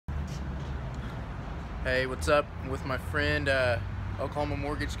Hey, what's up? With my friend, Oklahoma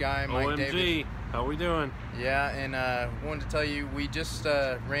mortgage guy, Mike Davis. OMG, how we doing? Yeah, and wanted to tell you, we just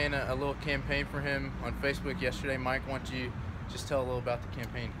ran a little campaign for him on Facebook yesterday. Mike, why don't you just tell a little about the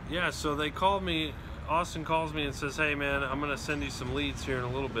campaign? Yeah, so they called me, Austin calls me and says, hey man, I'm gonna send you some leads here in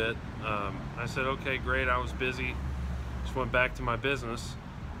a little bit. I said, okay, great, I was busy. Just went back to my business.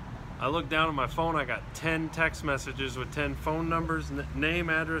 I looked down at my phone, I got 10 text messages with 10 phone numbers,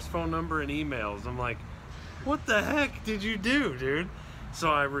 name, address, phone number, and emails. I'm like, what the heck did you do, dude?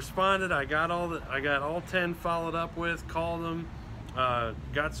 So I responded, I got all 10 followed up with, called them,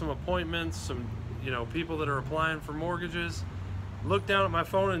 got some appointments, some people that are applying for mortgages. Look down at my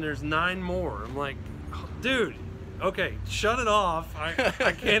phone and there's 9 more. I'm like, dude, okay, shut it off.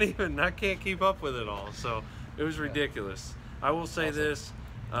 I can't keep up with it all. So it was ridiculous. I will say this,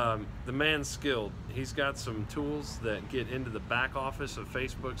 the man's skilled. He's got some tools that get into the back office of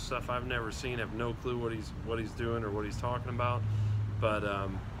Facebook, stuff I've never seen. Have no clue what he's doing or what he's talking about, but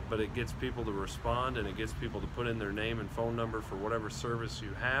it gets people to respond, and it gets people to put in their name and phone number for whatever service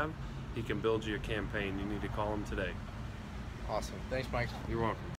you have. He can build you a campaign. You need to call him today. Awesome. Thanks, Mike. You're welcome.